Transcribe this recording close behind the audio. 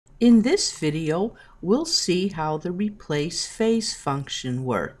In this video, we'll see how the replace face function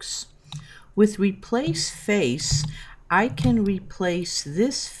works. With replace face, I can replace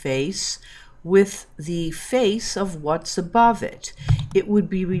this face with the face of what's above it. It would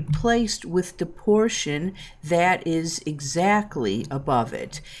be replaced with the portion that is exactly above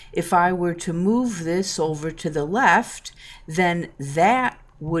it. If I were to move this over to the left, then that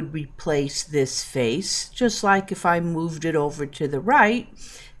would replace this face, just like if I moved it over to the right,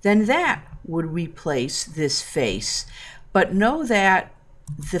 then that would replace this face. But know that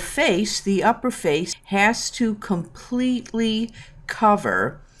the face, the upper face, has to completely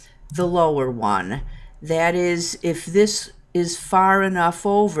cover the lower one. That is, if this is far enough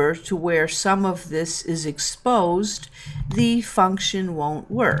over to where some of this is exposed, the function won't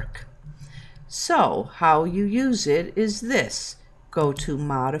work. So how you use it is this. Go to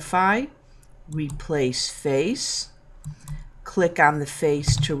Modify, Replace Face, click on the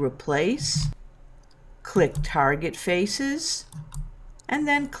face to replace, click Target Faces, and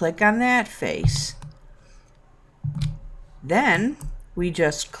then click on that face. Then we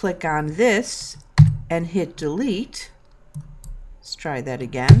just click on this and hit delete. Let's try that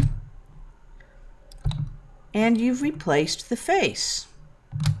again. And you've replaced the face.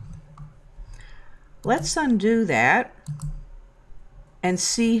 Let's undo that and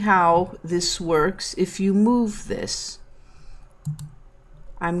see how this works if you move this.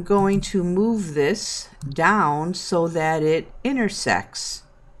 I'm going to move this down so that it intersects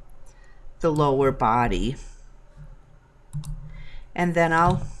the lower body. And then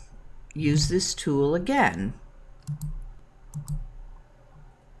I'll use this tool again.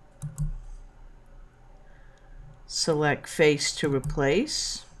 Select face to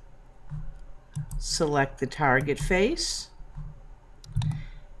replace. Select the target face.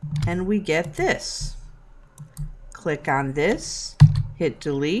 And we get this. Click on this, hit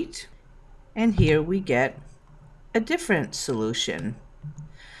delete, and here we get a different solution.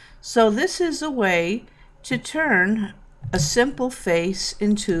 So this is a way to turn a simple face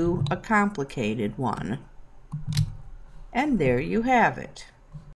into a complicated one. And there you have it.